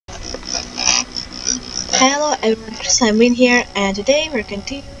Hello everyone, I'm in here, and today we're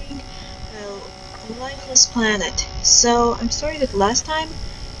continuing Lifeless Planet. So, I'm sorry that last time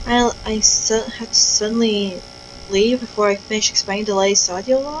had to suddenly leave before I finished explaining the latest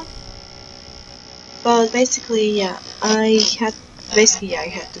audio log. But basically, I had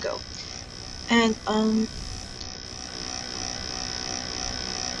to go. And,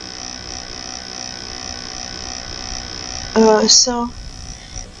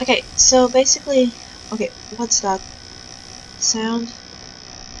 so basically, okay, what's that sound?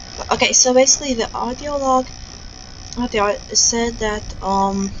 Okay, so basically the audio log said that,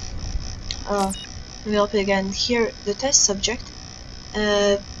 let me open again. Here, the test subject,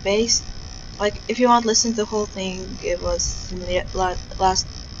 based, like, if you want to listen to the whole thing, it was in the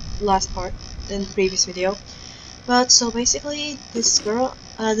last part in the previous video. But so basically, this girl,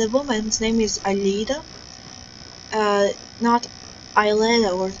 the woman's name is Alida, not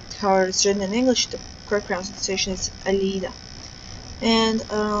Aileda, or how it's written in English. The correct pronunciation is Alida, and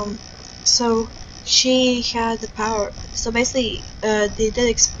so she had the power. So basically, they did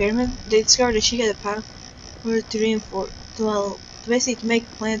experiment. They discovered that she had the power to reinforce, basically to make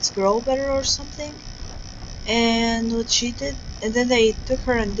plants grow better or something. And what she did, and then they took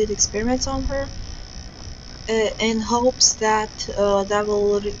her and did experiments on her, in hopes that that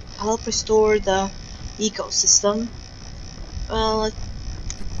will help restore the ecosystem. Well,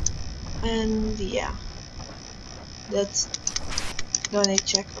 and yeah, that's gonna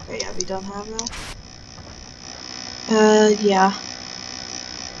check. Okay, yeah, we don't have that. Yeah.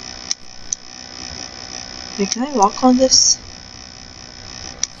 Wait, can I walk on this?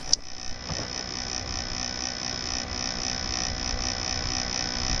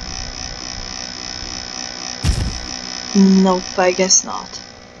 Nope, I guess not.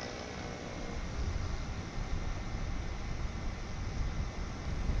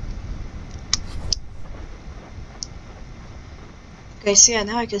 Okay, so yeah,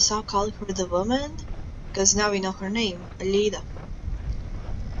 now I can stop calling her the woman, because now we know her name, Alida.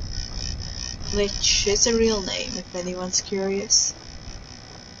 Which is a real name, if anyone's curious.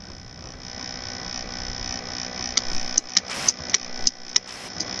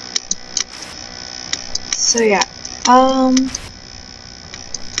 So yeah, yeah,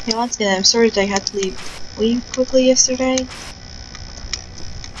 once again, I'm sorry that I had to leave quickly yesterday.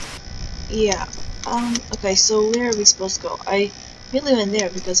 Yeah, okay, so where are we supposed to go? I really went there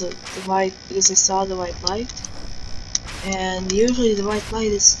because of because I saw the white light, and usually the white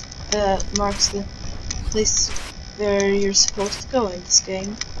light marks the place where you're supposed to go in this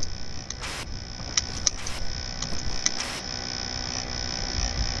game.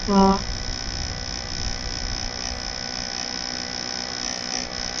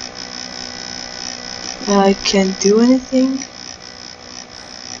 I can't do anything.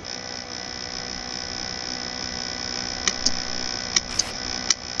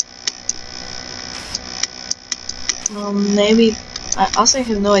 Maybe. I also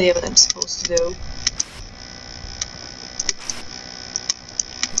have no idea what I'm supposed to do.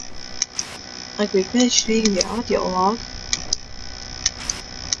 Like, we finished reading the audio log.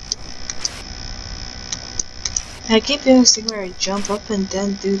 I keep doing this thing where I jump up and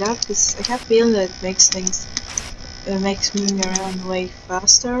then do that because I kept feeling that it makes moving around way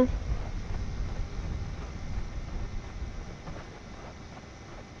faster.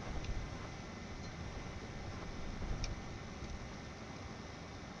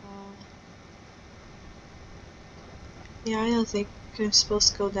 Yeah, I don't think I'm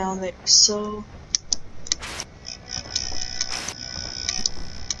supposed to go down there, so...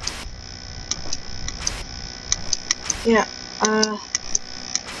 Yeah,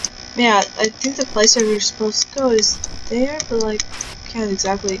 yeah, I think the place where we're supposed to go is there, but like, can't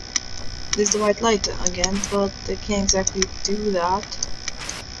exactly... There's the white light again, but they can't exactly do that.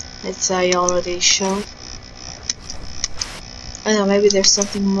 As I already showed. I don't know, maybe there's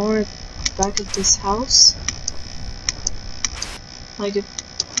something more back at this house? Like,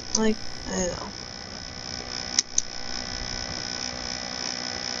 I don't know.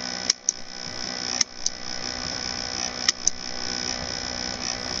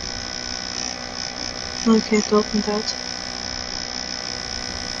 I can't open that.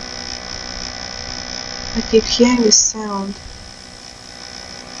 I keep hearing this sound.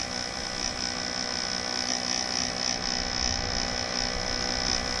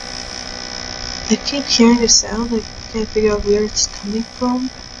 I keep hearing the sound, I can't figure out where it's coming from.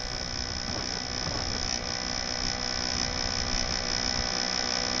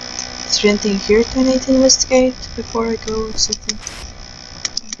 Is there anything here that I need to investigate before I go or something?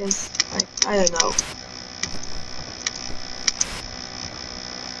 Because, I don't know.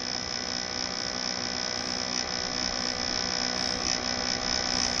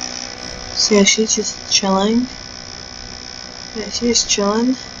 So yeah, she's just chilling. Yeah, she's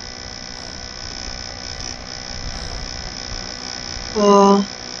chilling.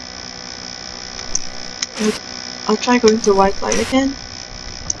 I'll try going to white light again.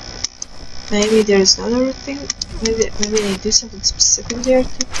 Maybe there's another thing. Maybe they do something specific there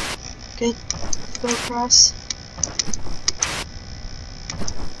to get to go across.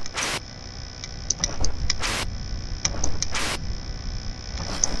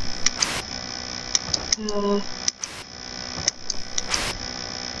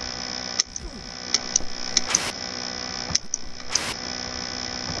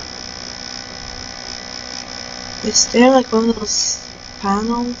 Is there like one of those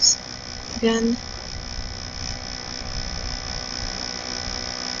panels again?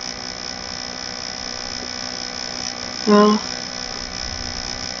 No.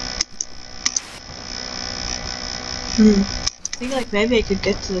 I think like maybe I could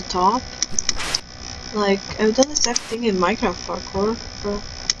get to the top. Like I've done this exact thing in Minecraft parkour, so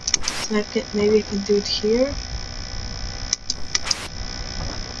maybe I can do it here.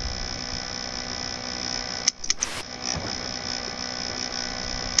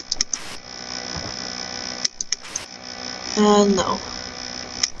 No.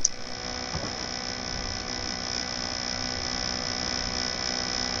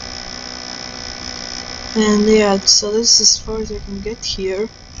 And yeah, so this is as far as I can get here.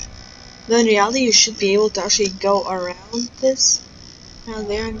 Then in reality you should be able to actually go around this and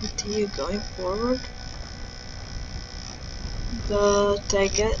there and continue going forward. But I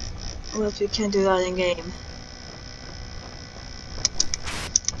get, well, if you can't do that in game.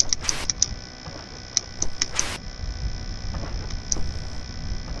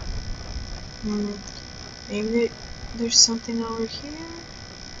 Maybe there's something over here?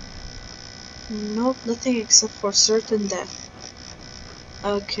 Nope, nothing except for certain death.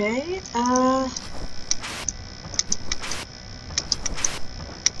 Okay,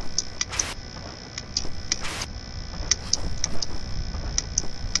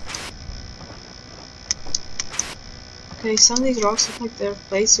 okay, some of these rocks look like they're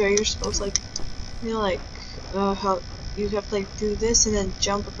places where you're supposed to, like, you know, like, how you have to, like, do this and then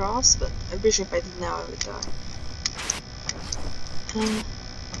jump across, but I'm pretty sure if I did now I would die.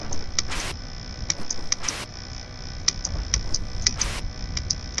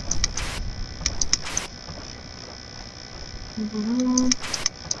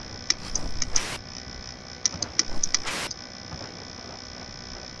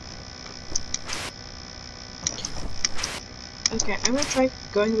 Okay, I'm gonna try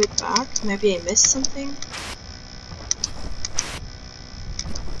going a bit back. Maybe I missed something.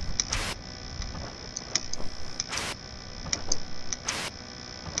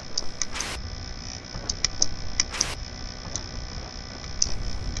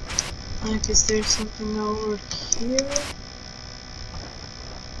 I guess there's something over here.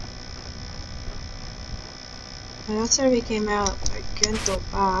 And that's where we came out. I can't go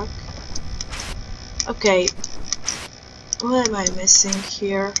back. Okay. What am I missing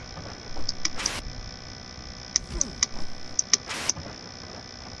here?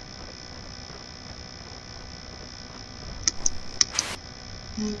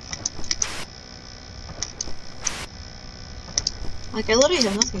 Like, I literally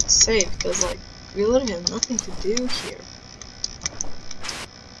have nothing to say because, like, we literally have nothing to do here.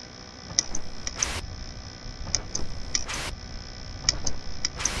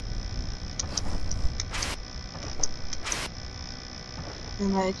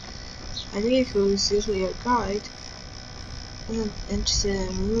 And, like, I believe who's usually a guide isn't interested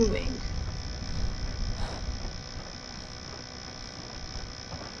in moving.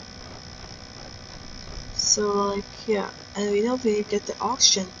 So, like, yeah, and we know we need to get the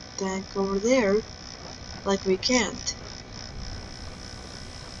oxygen tank over there, like we can't.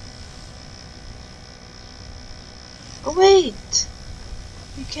 Oh wait!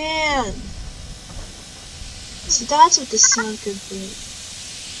 You can! So that's what the sun could be.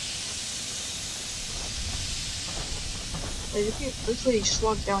 Like, if you literally just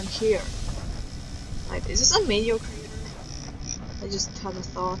walk down here. Like, is this a Meteor crater? I just had a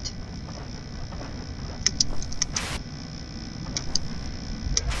thought.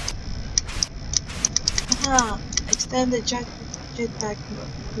 Aha! Extended jetpack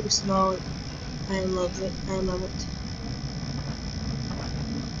boost mode. I love it. I love it.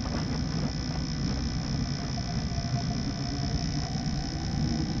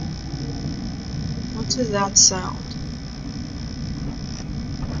 What's with that sound?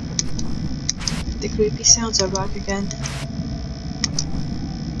 The creepy sounds are back again.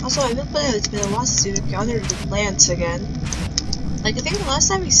 Also, I will believe it's been a while since we've encountered the plants again. Like, I think the last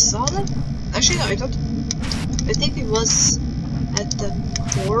time we saw them Actually, no, I think it was at the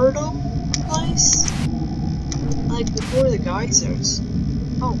portal place, like before the geysers.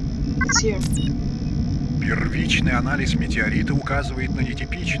 Oh, it's here. Первичный анализ метеорита указывает на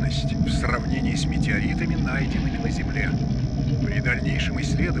нетипичность в сравнении с метеоритами, найденными на Земле. При дальнейшем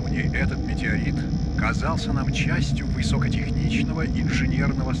исследовании этот метеорит казался нам частью высокотехничного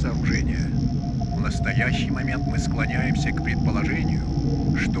инженерного сооружения. В настоящий момент мы склоняемся к предположению,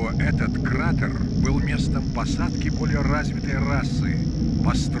 что этот кратер был местом посадки более развитой расы,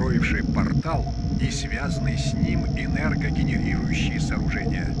 построившей портал и связанные с ним энергогенерирующие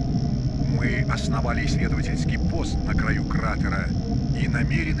сооружения. Мы основали исследовательский пост на краю кратера и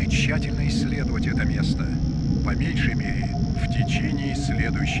намерены тщательно исследовать это место, по меньшей мере, в течение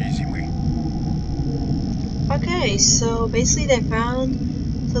следующей зимы. Okay, so basically they found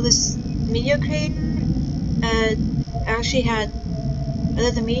this meteor crater actually had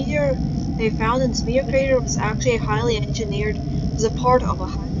the meteor they found in this meteor crater was actually was a part of a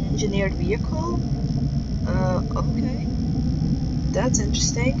highly engineered vehicle. Okay, that's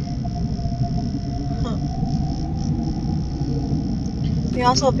interesting. Huh. And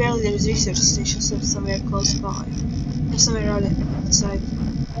also apparently there's research stations somewhere close by. There's somewhere around it outside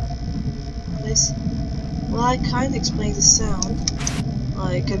this. Well, I kind of explained the sound.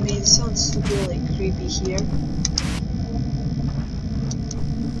 Like, I mean, it sounds really creepy here.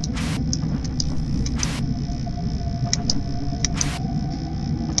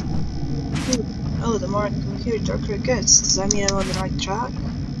 Ooh. Oh, the more I go here, the darker it gets. Does that mean I'm on the right track?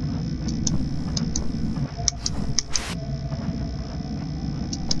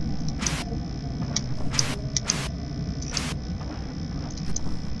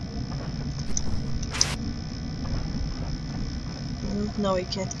 No, we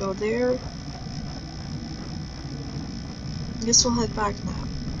can't go there. I guess we'll head back now.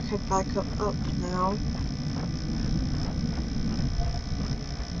 Head back up now.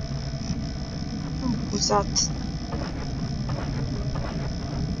 Oh, who's that?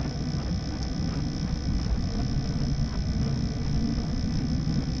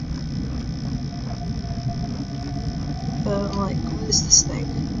 Like, what is this thing?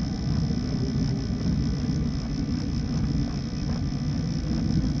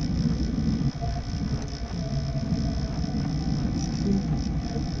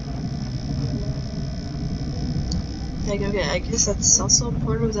 Okay, I guess that's also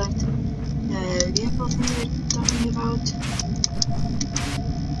part of that vehicle thing we're talking about.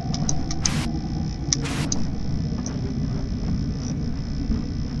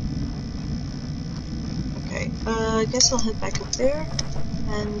 Okay, I guess I'll head back up there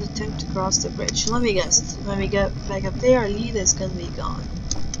and attempt to cross the bridge. Let me guess, when we get back up there, our lead is gonna be gone.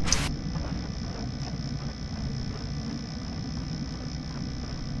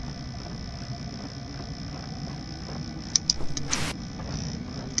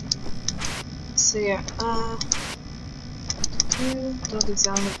 So yeah, don't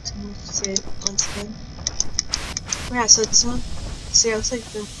examine it too much, say it once again. Yeah, so it's not, so yeah, it's like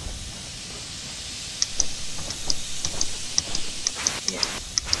the, yeah.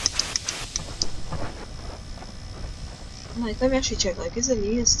 Like, let me actually check, like, is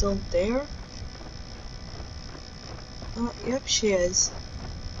Alina still there? Yep, she is.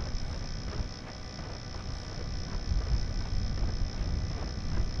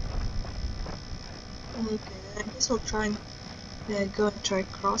 Okay, then I guess we'll try and go and try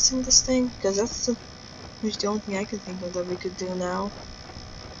crossing this thing, because that's the only thing I can think of that we could do now.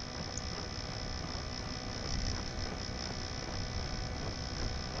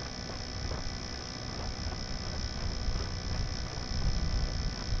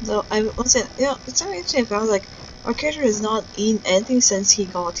 Though I will say, you know, it's very interesting. I was like, our character has not eaten anything since he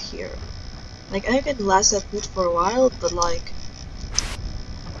got here. Like, I can last that food for a while, but like,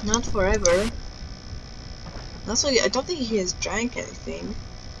 not forever. Also, I don't think he has drank anything.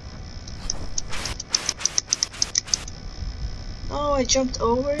 Oh, I jumped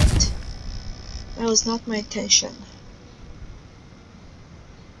over it. That was not my intention.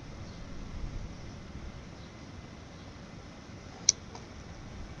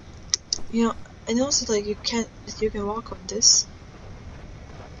 You know, I noticed that like you can walk on this.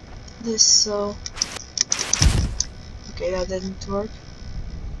 So okay, that didn't work.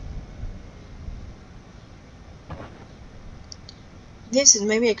 This is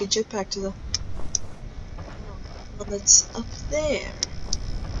maybe I could jet back to the one that's up there.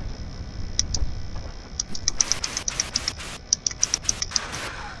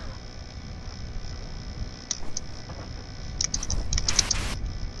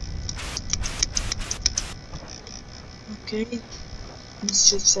 Okay, let's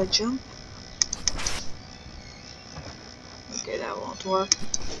just jump. that won't work.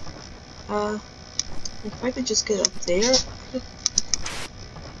 If I could just get up there, I could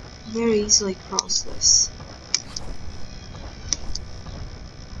very easily cross this.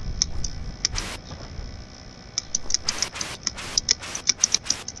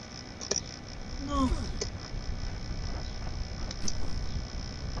 No.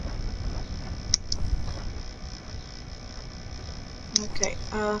 Okay,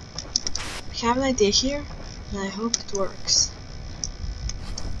 we have an idea here, and I hope it works.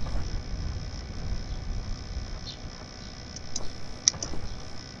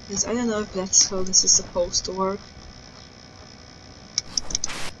 Because I don't know if that's how this is supposed to work.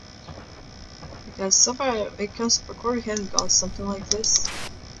 Because so far, when it comes to parkour, we haven't got something like this.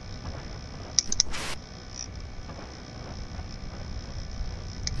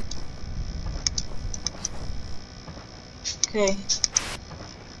 Okay.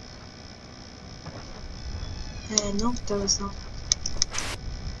 And nope, that was not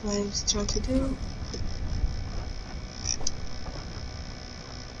what I was trying to do.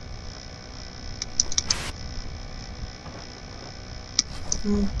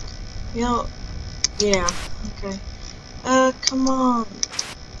 You know, yeah, okay. Come on.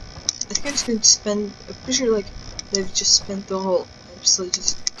 I think I'm just going to spend, I'm pretty sure like they've just spent the whole episode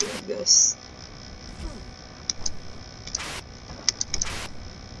just doing this.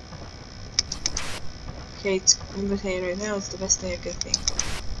 Okay, it's invited right now, it's the best thing I could think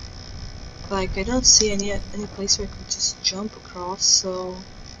of. Like, I don't see any place where I could just jump across, so...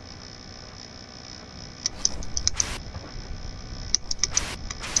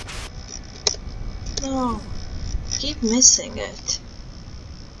 No! Keep missing it.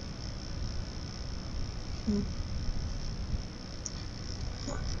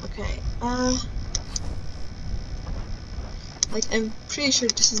 Okay, like, I'm pretty sure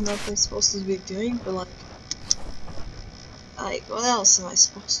this is not what I'm supposed to be doing, but like, what else am I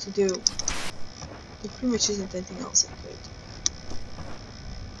supposed to do? There pretty much isn't anything else I could.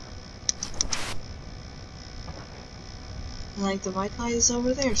 And like, the white light is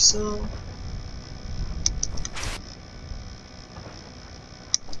over there, so...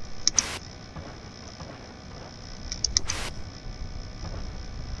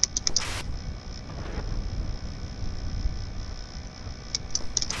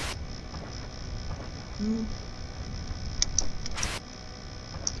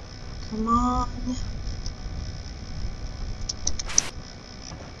 Come on.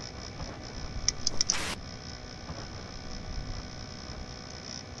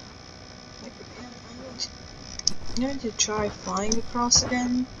 Like, I'm going to try flying across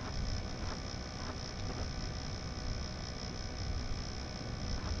again.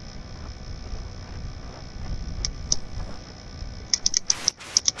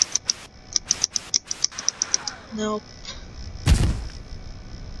 Nope.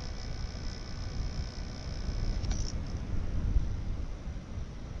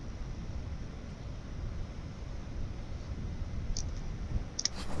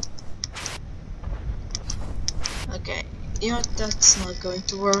 Okay, you know, that's not going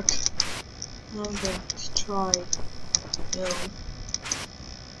to work. I'm going to try, you know,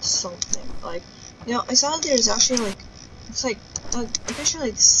 something. Like, you know, I saw there's actually like, it's like, I'm pretty sure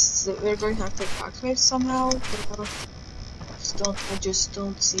like we're going to have to like activate somehow, but I just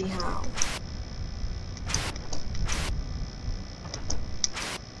don't see how.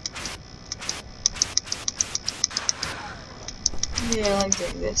 Yeah, I like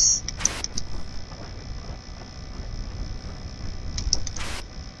doing this.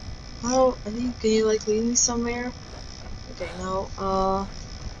 Oh, I think, can you like lead me somewhere? Okay, no,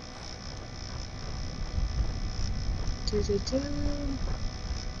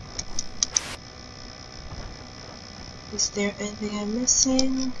 Is there anything I'm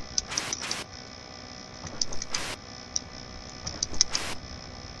missing?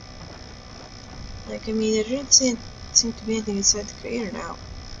 Like, I mean, there didn't seem to be anything inside the crater now,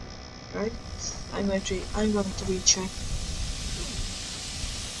 right? I'm going to recheck.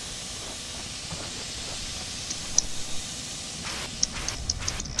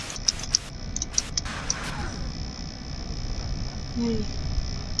 Hey.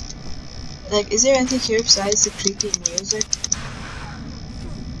 Like, is there anything here besides the creepy music?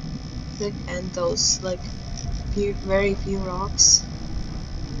 And those, like, very few rocks?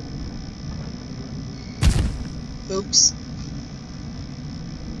 Oops.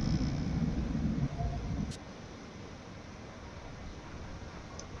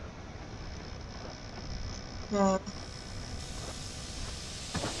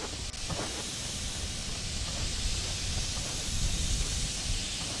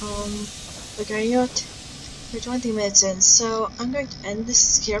 Okay, you know what? We're 20 minutes in, so I'm going to end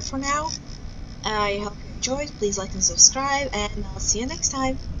this here for now. I hope you enjoyed. Please like and subscribe, and I'll see you next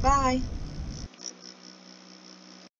time. Bye!